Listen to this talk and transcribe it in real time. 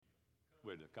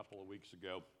banquet a couple of weeks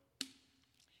ago.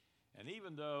 And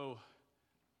even though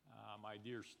my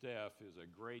dear Steph is a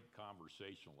great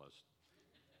conversationalist,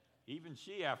 even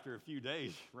she, after a few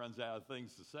days, runs out of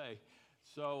things to say.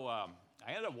 So I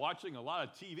ended up watching a lot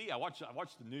of TV. I watched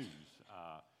the news.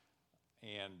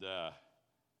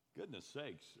 Goodness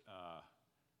sakes,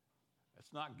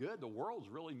 it's not good. The world's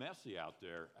really messy out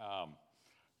there.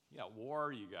 You got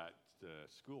war, you got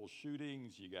school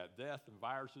shootings, you got death and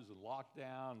viruses and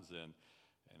lockdowns and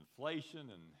inflation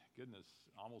and, goodness,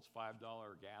 almost $5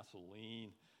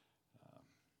 gasoline.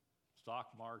 Stock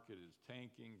market is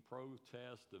tanking,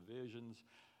 protests, divisions.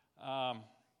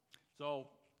 So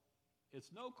it's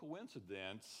no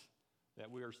coincidence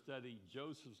that we are studying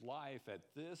Joseph's life at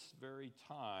this very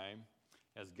time,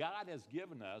 as God has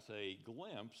given us a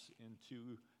glimpse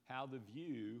into how to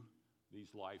view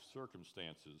these life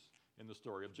circumstances in the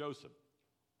story of Joseph.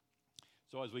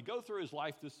 So as we go through his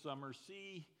life this summer,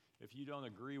 see if you don't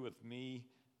agree with me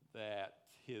that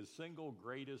his single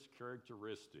greatest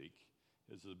characteristic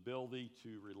is the ability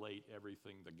to relate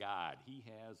everything to God. He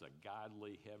has a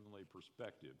godly, heavenly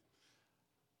perspective.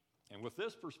 And with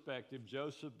this perspective,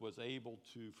 Joseph was able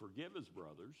to forgive his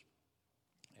brothers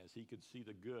as he could see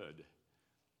the good,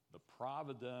 the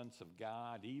providence of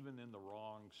God, even in the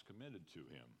wrongs committed to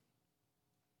him.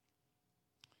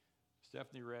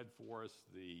 Stephanie read for us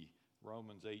the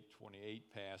Romans 8:28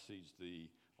 passage, the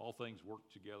all things work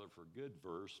together for good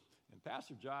verse. And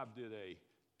Pastor Job did a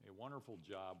wonderful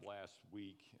job last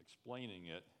week explaining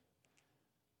it.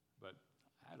 But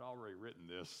I had already written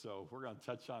this, so we're going to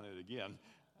touch on it again.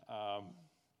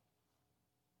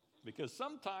 Because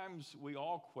sometimes we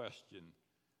all question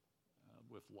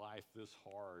with life this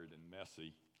hard and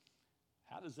messy,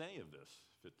 how does any of this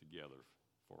fit together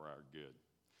for our good?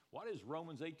 What is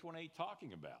Romans 8:28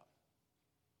 talking about?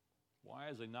 Why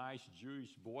is a nice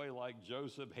Jewish boy like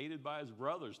Joseph hated by his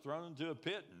brothers, thrown into a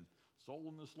pit and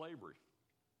sold into slavery?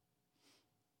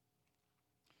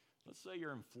 Let's say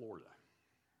you're in Florida,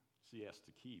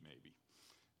 Siesta Key maybe,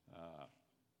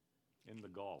 in the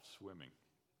Gulf swimming.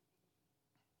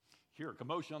 Hear a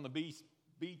commotion on the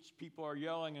beach, people are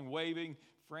yelling and waving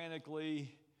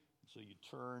frantically, so you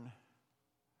turn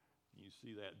and you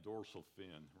see that dorsal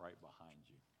fin right behind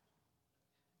you.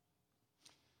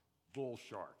 Bull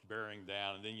shark bearing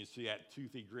down, and then you see that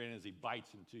toothy grin as he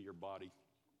bites into your body.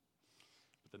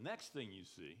 But the next thing you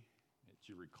see, that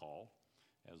you recall,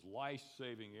 as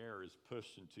life-saving air is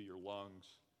pushed into your lungs,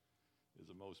 is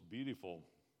the most beautiful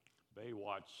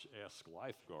Baywatch-esque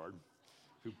lifeguard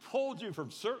who pulled you from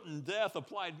certain death,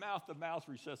 applied mouth-to-mouth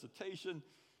resuscitation,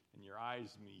 and your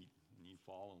eyes meet, and you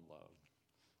fall in love,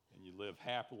 and you live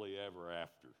happily ever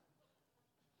after.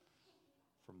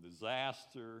 From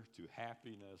disaster to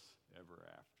happiness ever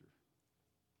after.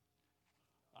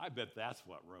 I bet that's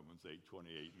what Romans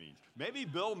 8:28 means. Maybe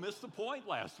Bill missed the point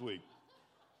last week.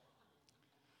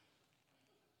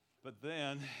 But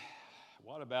then,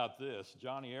 what about this?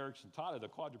 Johnny Erickson taught it, a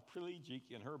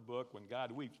quadriplegic, in her book, When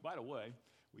God Weeps. By the way,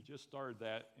 we just started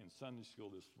that in Sunday school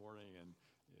this morning, and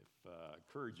if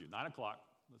encourage you, 9 o'clock,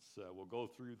 we'll go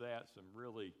through that, some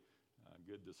really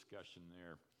good discussion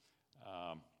there.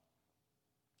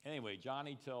 Anyway,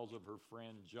 Johnny tells of her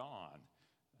friend John,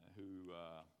 who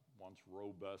once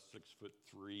robust,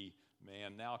 6'3"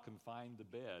 man, now confined to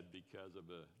bed because of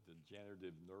a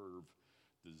degenerative nerve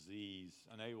disease,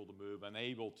 unable to move,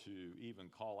 unable to even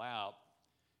call out,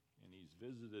 and he's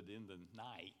visited in the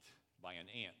night by an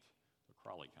ant, the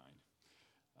crawly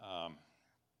kind,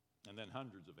 and then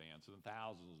hundreds of ants and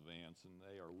thousands of ants, and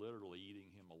they are literally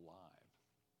eating him alive.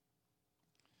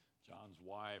 John's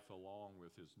wife, along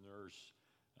with his nurse,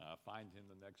 find him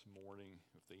the next morning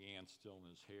with the ants still in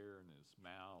his hair and his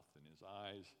mouth and his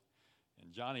eyes.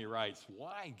 And Johnny writes,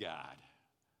 "Why, God?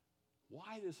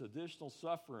 Why this additional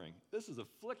suffering? This is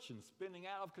affliction spinning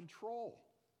out of control.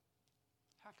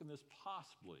 How can this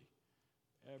possibly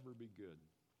ever be good?"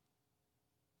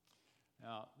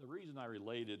 Now, the reason I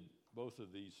related both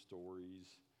of these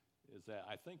stories is that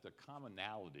I think the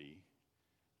commonality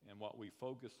and what we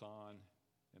focus on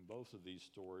in both of these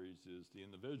stories is the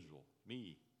individual,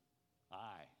 me,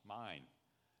 I, mine.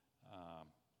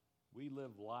 We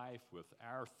live life with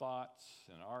our thoughts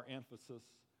and our emphasis.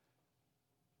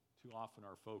 Too often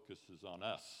our focus is on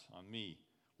us, on me.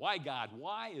 Why, God?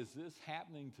 Why is this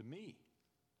happening to me?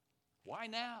 Why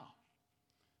now?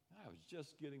 I was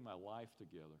just getting my life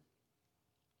together.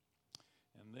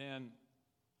 And then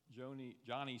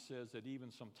Johnny says that even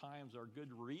sometimes our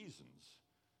good reasons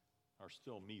are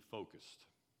still me-focused.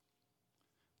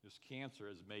 This cancer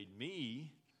has made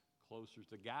me closer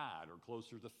to God or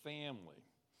closer to family.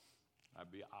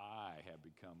 I have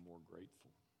become more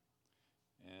grateful.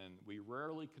 and we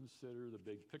rarely consider the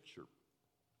big picture.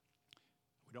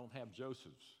 We don't have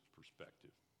Joseph's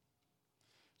perspective.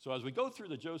 So as we go through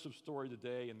the Joseph story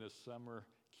today and this summer,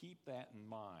 keep that in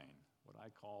mind, what I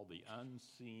call the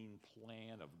unseen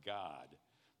plan of God.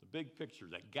 The big picture,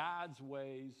 that God's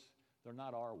ways, they're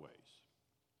not our ways.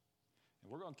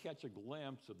 And we're going to catch a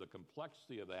glimpse of the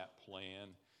complexity of that plan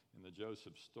in the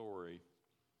Joseph story.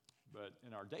 But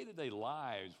in our day-to-day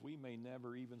lives, we may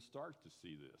never even start to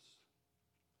see this.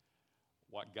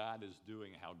 What God is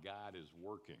doing, how God is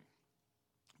working.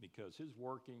 Because his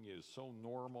working is so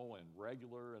normal and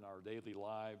regular in our daily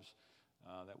lives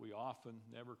that we often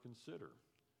never consider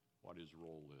what his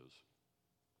role is.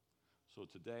 So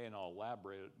today, and I'll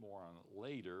elaborate more on it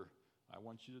later, I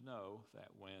want you to know that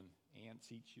when ants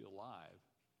eat you alive,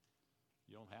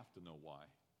 you don't have to know why.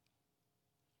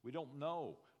 We don't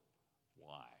know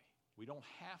why. We don't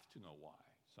have to know why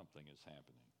something is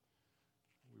happening.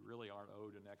 We really aren't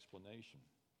owed an explanation.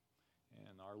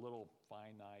 And our little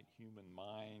finite human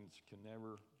minds can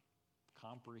never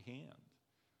comprehend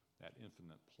that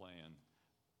infinite plan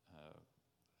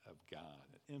of God,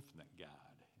 an infinite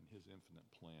God and his infinite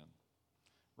plan.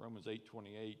 Romans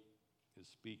 8:28 is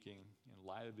speaking, in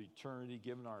light of eternity,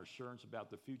 given our assurance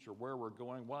about the future, where we're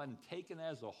going, well, and taken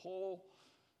as a whole,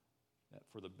 that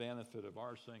for the benefit of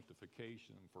our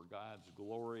sanctification, for God's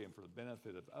glory, and for the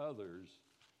benefit of others,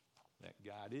 that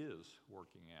God is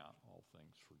working out all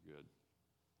things for good.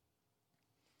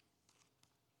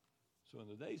 So in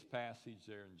today's passage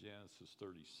there in Genesis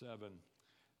 37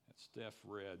 that Steph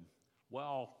read,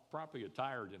 well, properly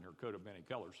attired in her coat of many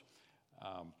colors,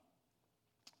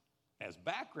 as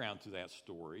background to that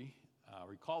story,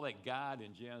 recall that God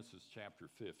in Genesis chapter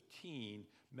 15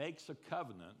 makes a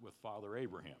covenant with Father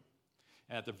Abraham.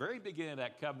 And at the very beginning of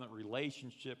that covenant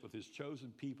relationship with his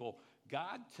chosen people,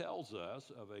 God tells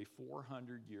us of a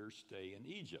 400-year stay in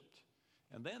Egypt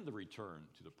and then the return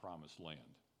to the promised land.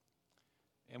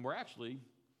 And we're actually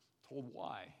told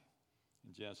why.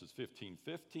 In Genesis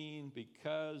 15:15,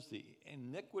 because the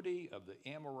iniquity of the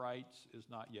Amorites is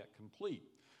not yet complete.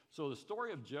 So the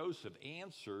story of Joseph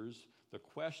answers the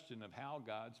question of how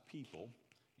God's people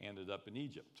ended up in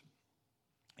Egypt.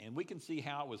 And we can see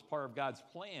how it was part of God's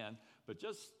plan, but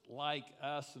just like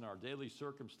us in our daily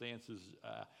circumstances,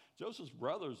 Joseph's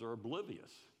brothers are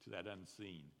oblivious to that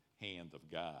unseen hand of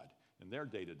God in their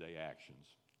day-to-day actions.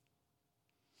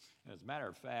 And as a matter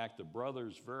of fact, the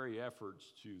brothers' very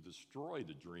efforts to destroy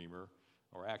the dreamer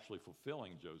are actually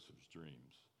fulfilling Joseph's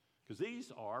dreams, because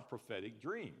these are prophetic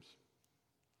dreams.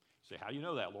 You say, how do you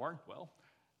know that, Lauren? Well,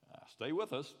 stay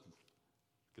with us,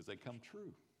 because they come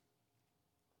true.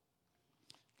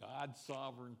 God's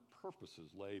sovereign purposes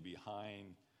lay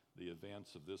behind the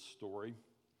events of this story.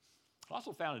 I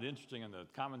also found it interesting in the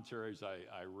commentaries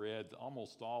I read,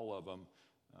 almost all of them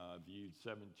viewed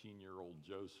 17-year-old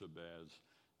Joseph as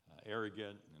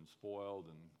arrogant and spoiled,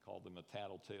 and called him a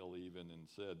tattletale even, and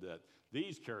said that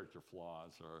these character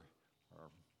flaws are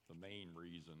the main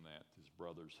reason that his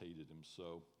brothers hated him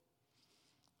so.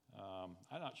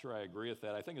 I'm not sure I agree with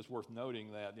that. I think it's worth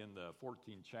noting that in the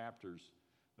 14 chapters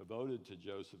devoted to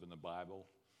Joseph in the Bible,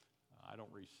 I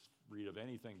don't read of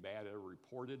anything bad ever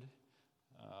reported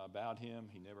about him.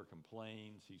 He never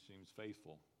complains. He seems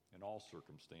faithful in all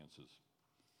circumstances.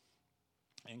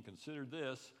 And consider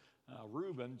this,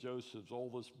 Reuben, Joseph's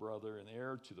oldest brother and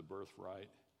heir to the birthright,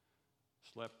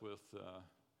 slept with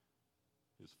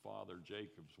his father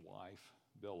Jacob's wife,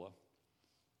 Bilhah.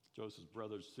 Joseph's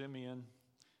brothers Simeon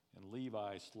and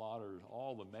Levi slaughtered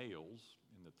all the males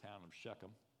in the town of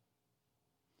Shechem.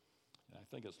 And I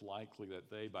think it's likely that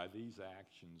they, by these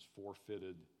actions,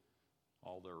 forfeited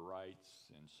all their rights,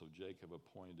 and so Jacob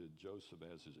appointed Joseph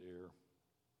as his heir.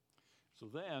 So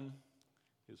then,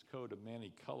 his coat of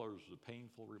many colors was a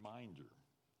painful reminder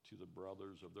to the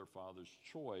brothers of their father's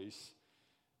choice,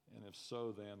 and if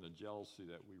so, then the jealousy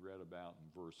that we read about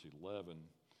in verse 11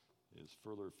 is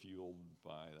further fueled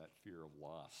by that fear of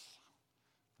loss,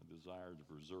 a desire to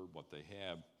preserve what they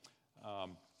have.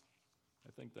 I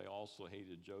think they also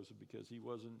hated Joseph because he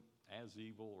wasn't as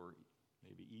evil, or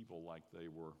maybe evil like they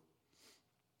were.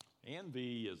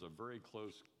 Envy is a very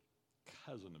close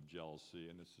cousin of jealousy,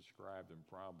 and it's described in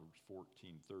Proverbs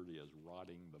 14:30 as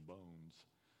rotting the bones.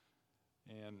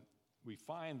 And we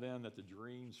find then that the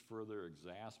dreams further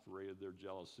exasperated their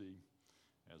jealousy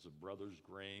as the brothers'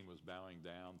 grain was bowing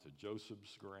down to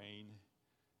Joseph's grain.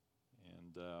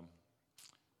 And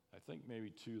I think maybe,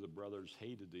 too, the brothers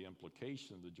hated the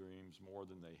implication of the dreams more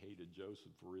than they hated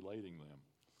Joseph for relating them,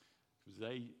 because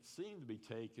they seemed to be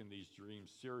taking these dreams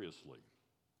seriously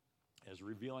as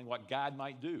revealing what God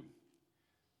might do,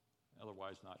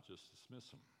 otherwise not just dismiss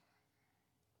them.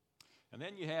 And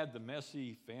then you had the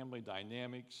messy family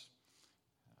dynamics.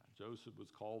 Joseph was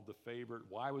called the favorite.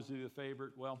 Why was he the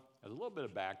favorite? Well, as a little bit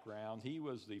of background, he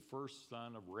was the first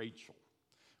son of Rachel,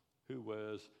 who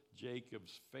was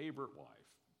Jacob's favorite wife,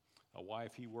 a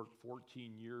wife he worked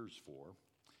 14 years for.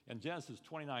 And Genesis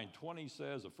 29:20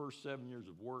 says the first 7 years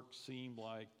of work seemed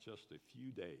like just a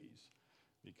few days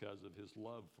because of his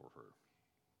love for her.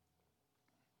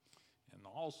 And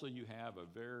also you have a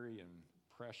very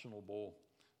impressionable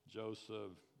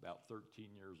Joseph, about 13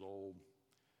 years old,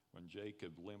 when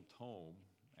Jacob limped home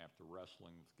after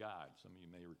wrestling with God. Some of you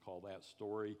may recall that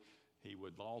story. He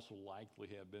would also likely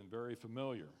have been very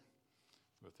familiar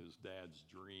with his dad's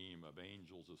dream of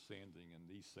angels ascending and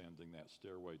descending that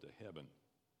stairway to heaven.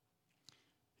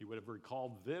 He would have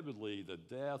recalled vividly the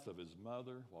death of his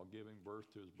mother while giving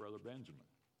birth to his brother Benjamin.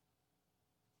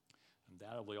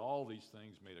 Undoubtedly, all these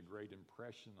things made a great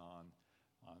impression on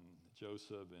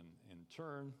Joseph, and in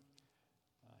turn,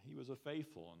 he was a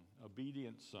faithful and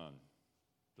obedient son,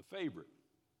 the favorite,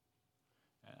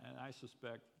 and I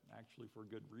suspect actually for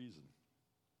good reason.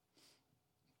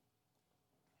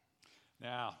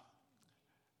 Now,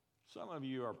 some of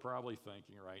you are probably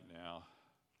thinking right now,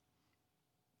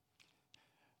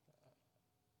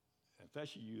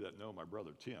 especially you that know my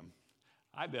brother Tim,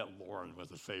 I bet Lauren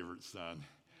was a favorite son.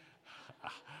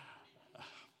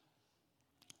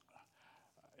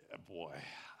 Boy,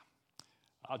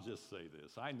 I'll just say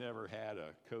this. I never had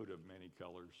a coat of many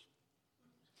colors,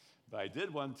 but I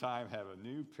did one time have a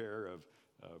new pair of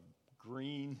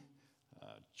green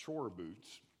chore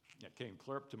boots that came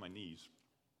clear up to my knees,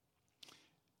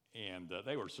 and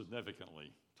they were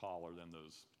significantly taller than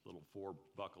those little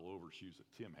 4-buckle overshoes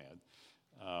that Tim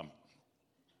had.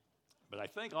 But I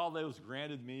think all those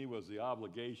granted me was the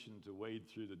obligation to wade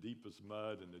through the deepest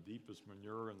mud and the deepest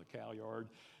manure in the cow yard.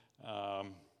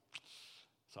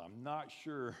 So I'm not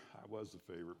sure I was the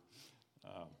favorite.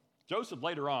 Joseph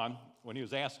later on, when he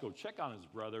was asked to go check on his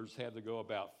brothers, had to go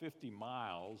about 50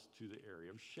 miles to the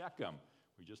area of Shechem.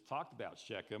 We just talked about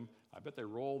Shechem. I bet they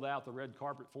rolled out the red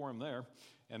carpet for him there.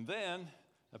 And then,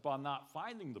 upon not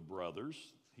finding the brothers,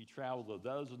 he traveled a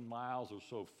dozen miles or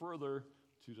so further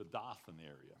to the Dothan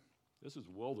area. This is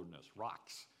wilderness,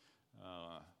 rocks.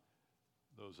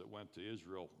 Those that went to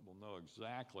Israel will know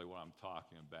exactly what I'm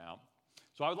talking about.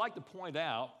 So I would like to point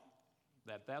out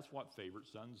that that's what favorite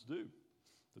sons do.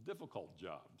 The difficult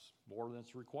jobs, more than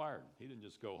it's required. He didn't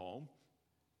just go home.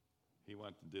 He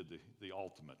went and did the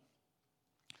ultimate.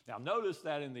 Now notice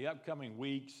that in the upcoming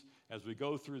weeks, as we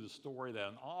go through the story, that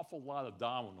an awful lot of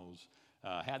dominoes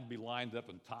had to be lined up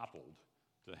and toppled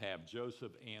to have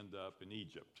Joseph end up in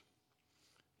Egypt.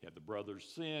 You had the brothers'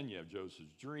 sin, you have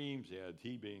Joseph's dreams, you had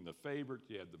he being the favorite,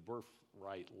 you had the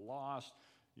birthright lost,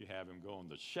 you have him going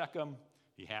to Shechem.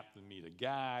 He happened to meet a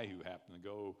guy who happened to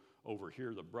go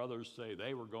overhear the brothers say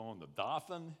they were going to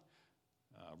Dothan.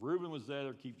 Reuben was there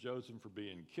to keep Joseph from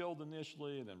being killed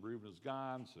initially, and then Reuben is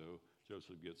gone, so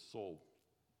Joseph gets sold.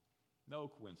 No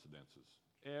coincidences.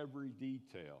 Every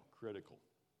detail critical.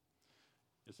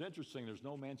 It's interesting, there's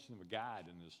no mention of a God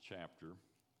in this chapter,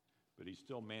 but he's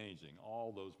still managing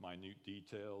all those minute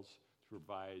details to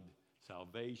provide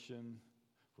salvation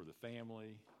for the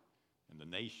family and the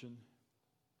nation.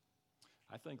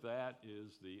 I think that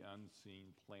is the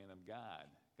unseen plan of God,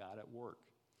 God at work,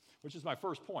 which is my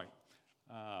first point.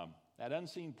 That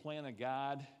unseen plan of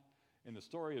God in the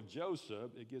story of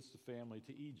Joseph, it gets the family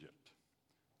to Egypt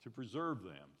to preserve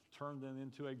them, turn them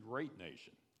into a great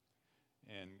nation.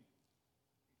 And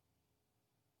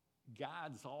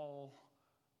God's all-wise,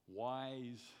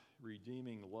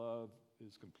 redeeming love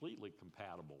is completely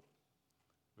compatible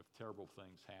with terrible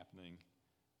things happening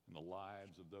in the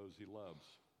lives of those he loves.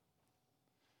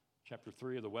 Chapter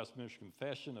 3 of the Westminster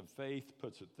Confession of Faith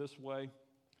puts it this way: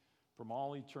 from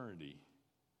all eternity,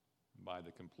 by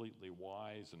the completely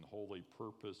wise and holy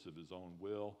purpose of his own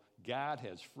will, God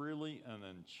has freely and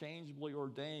unchangeably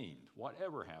ordained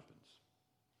whatever happens.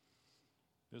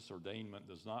 This ordainment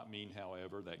does not mean,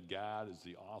 however, that God is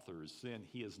the author of sin.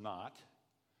 He is not,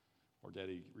 or that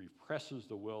he represses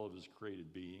the will of his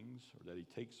created beings, or that he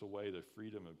takes away the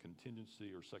freedom of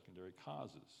contingency or secondary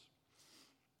causes.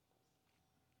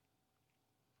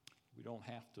 We don't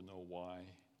have to know why.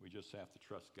 We just have to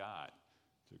trust God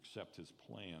to accept his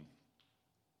plan.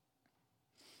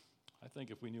 I think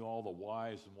if we knew all the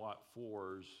whys and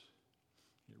what-fors,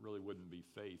 it really wouldn't be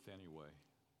faith anyway.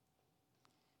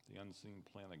 The unseen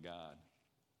plan of God.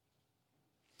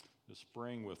 This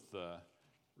spring, with the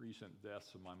recent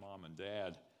deaths of my mom and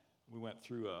dad, we went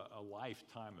through a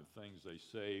lifetime of things they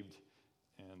saved.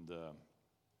 And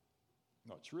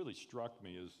what's really struck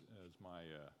me is as my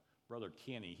brother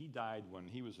Kenny. He died when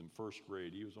he was in first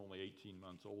grade. He was only 18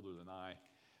 months older than I.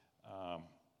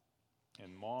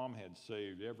 And Mom had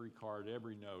saved every card,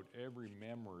 every note, every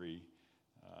memory,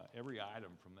 every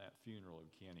item from that funeral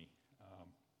of Kenny.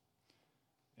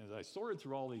 As I sorted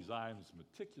through all these items,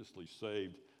 meticulously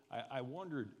saved, I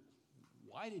wondered,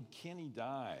 why did Kenny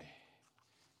die?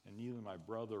 And neither my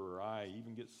brother or I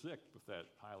even get sick with that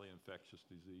highly infectious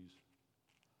disease.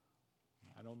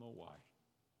 I don't know why.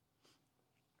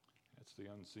 That's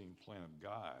the unseen plan of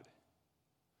God.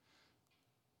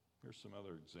 Here's some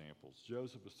other examples.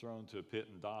 Joseph was thrown to a pit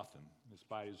in Dothan,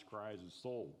 despite his cries of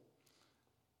soul,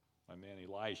 by man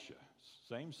Elisha.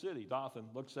 Same city, Dothan,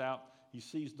 looks out. He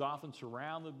sees Dothan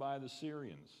surrounded by the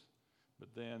Syrians. But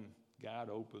then God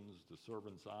opens the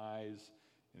servant's eyes,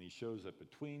 and he shows that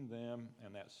between them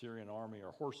and that Syrian army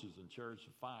are horses and chariots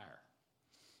of fire,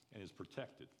 and is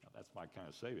protected. Now, that's my kind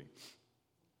of saving.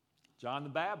 John the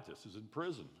Baptist is in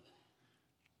prison.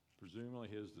 Presumably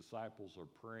his disciples are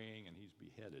praying, and he's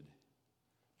beheaded.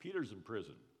 Peter's in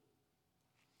prison.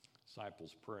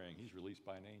 Disciples praying. He's released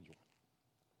by an angel.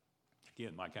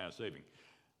 Again, my kind of saving.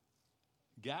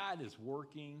 God is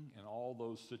working in all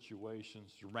those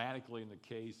situations, dramatically in the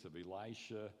case of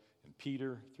Elisha and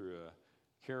Peter, through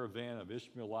a caravan of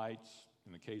Ishmaelites,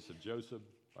 in the case of Joseph,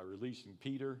 by releasing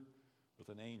Peter with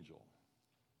an angel,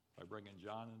 by bringing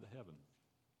John into heaven.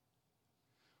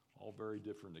 All very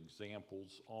different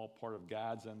examples, all part of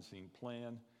God's unseen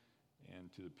plan,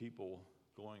 and to the people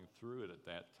going through it at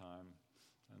that time,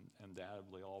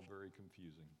 undoubtedly all very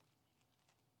confusing.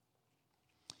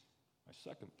 My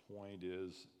second point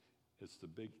is, it's the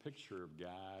big picture of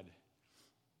God.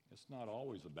 It's not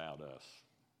always about us.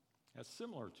 That's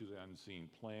similar to the unseen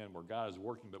plan where God is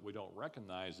working but we don't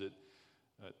recognize it.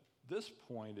 This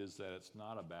point is that it's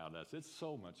not about us. It's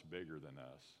so much bigger than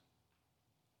us.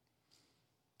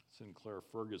 Sinclair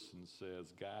Ferguson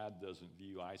says, God doesn't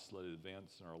view isolated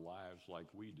events in our lives like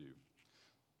we do.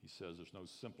 He says there's no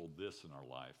simple this in our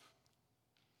life.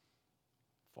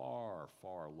 Far,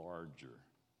 far larger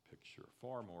picture,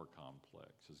 far more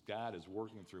complex, as God is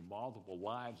working through multiple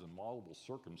lives and multiple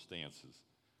circumstances.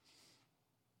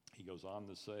 He goes on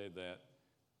to say that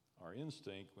our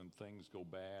instinct when things go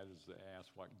bad is to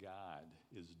ask what God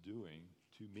is doing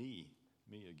to me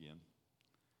again.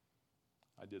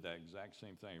 I did that exact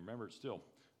same thing. Remember, it's still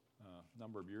a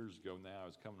number of years ago now. I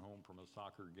was coming home from a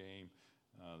soccer game.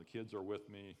 The kids are with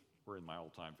me. We're in my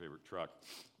all-time favorite truck.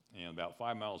 And about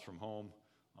 5 miles from home,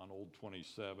 on Old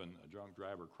 27, a drunk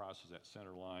driver crosses that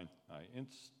center line. I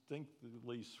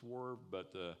instinctively swerve,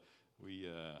 but we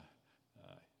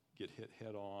get hit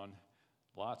head on.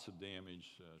 Lots of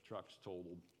damage. Truck's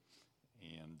totaled.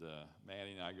 And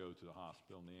Maddie and I go to the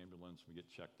hospital in the ambulance. We get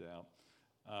checked out.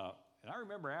 And I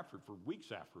remember for weeks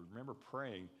after,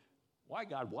 praying, why,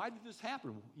 God, why did this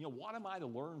happen? What am I to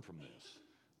learn from this?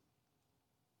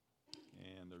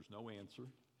 And there's no answer.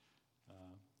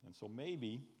 And so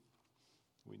maybe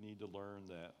we need to learn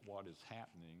that what is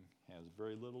happening has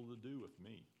very little to do with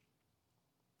me.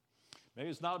 Maybe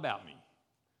it's not about me.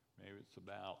 Maybe it's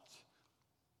about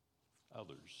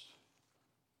others.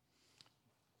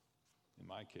 In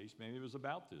my case, maybe it was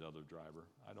about the other driver.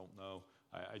 I don't know.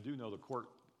 I do know the court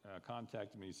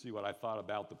contacted me to see what I thought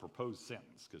about the proposed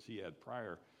sentence, because he had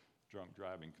prior drunk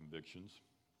driving convictions.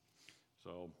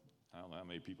 So I don't know how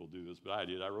many people do this, but I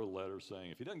did. I wrote a letter saying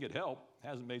if he doesn't get help,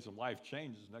 hasn't made some life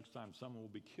changes, next time someone will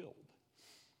be killed.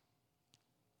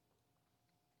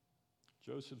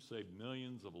 Joseph saved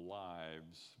millions of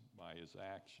lives by his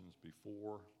actions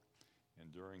before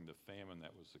and during the famine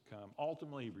that was to come.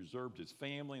 Ultimately, he preserved his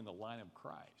family in the line of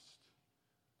Christ,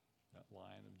 that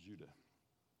line of Judah.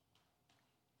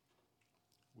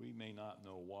 We may not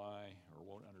know why or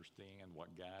won't understand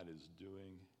what God is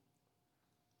doing,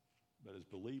 but as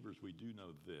believers, we do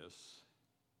know this,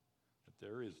 that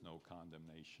there is no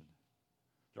condemnation.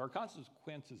 There are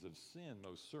consequences of sin,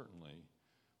 most certainly,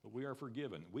 but we are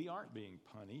forgiven. We aren't being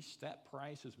punished. That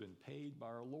price has been paid by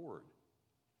our Lord.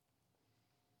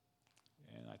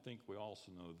 And I think we also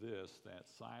know this, that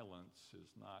silence is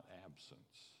not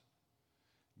absence.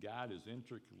 God is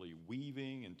intricately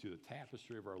weaving into the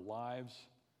tapestry of our lives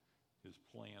his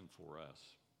plan for us.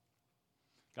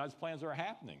 God's plans are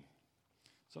happening.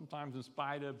 Sometimes in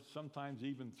spite of, sometimes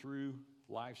even through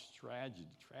life's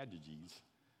tragedies.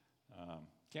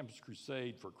 Campus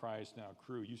Crusade for Christ Now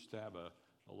Crew used to have a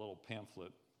little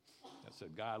pamphlet that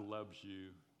said, God loves you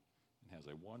and has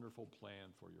a wonderful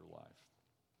plan for your life.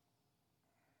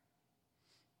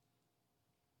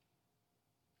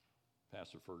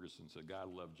 Pastor Ferguson said God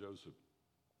loved Joseph,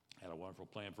 had a wonderful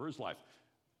plan for his life.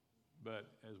 But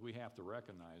as we have to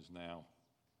recognize now,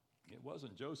 It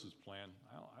wasn't Joseph's plan.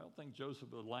 I don't think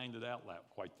Joseph would have lined it out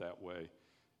quite that way.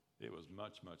 It was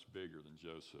much, much bigger than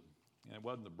Joseph. And it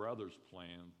wasn't the brothers'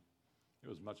 plan. It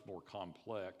was much more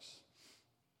complex.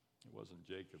 It wasn't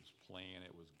Jacob's plan.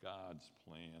 It was God's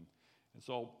plan. And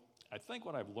so I think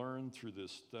what I've learned through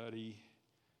this study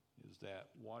is that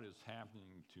what is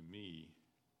happening to me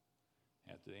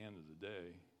at the end of the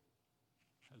day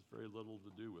has very little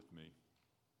to do with me.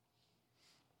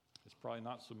 It's probably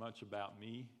not so much about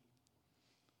me,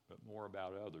 but more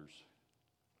about others.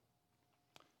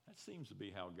 That seems to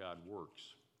be how God works.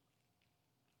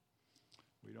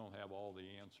 We don't have all the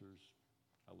answers.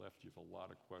 I left you with a lot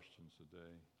of questions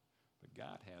today. But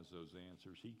God has those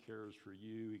answers. He cares for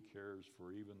you. He cares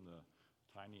for even the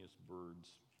tiniest birds.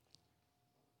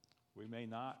 We may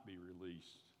not be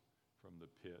released from the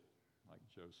pit like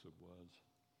Joseph was,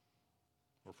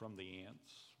 or from the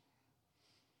ants.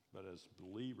 But as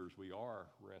believers, we are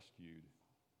rescued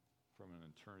from an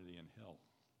eternity in hell.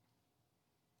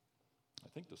 I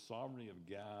think the sovereignty of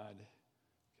God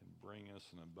can bring us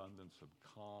an abundance of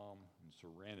calm and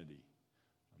serenity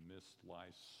amidst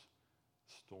life's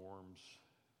storms.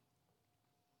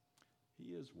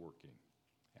 He is working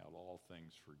out all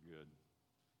things for good.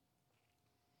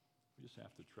 We just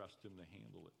have to trust him to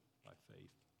handle it by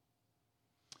faith.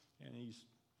 And he's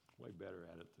way better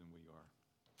at it than we are.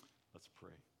 Let's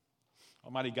pray.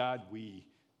 Almighty God, we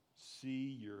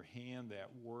see your hand at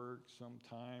work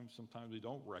sometimes. Sometimes we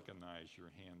don't recognize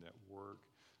your hand at work.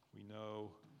 We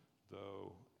know,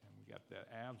 though, and we got that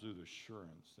absolute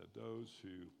assurance that those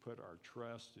who put our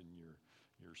trust in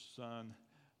your Son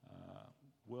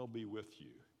will be with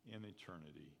you in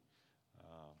eternity.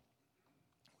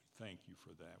 We thank you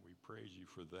for that. We praise you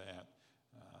for that.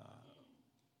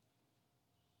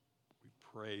 We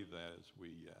pray that as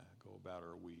we go about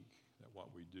our week, that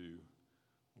what we do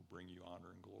will bring you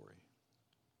honor and glory.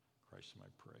 In Christ, I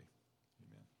pray.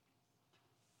 Amen.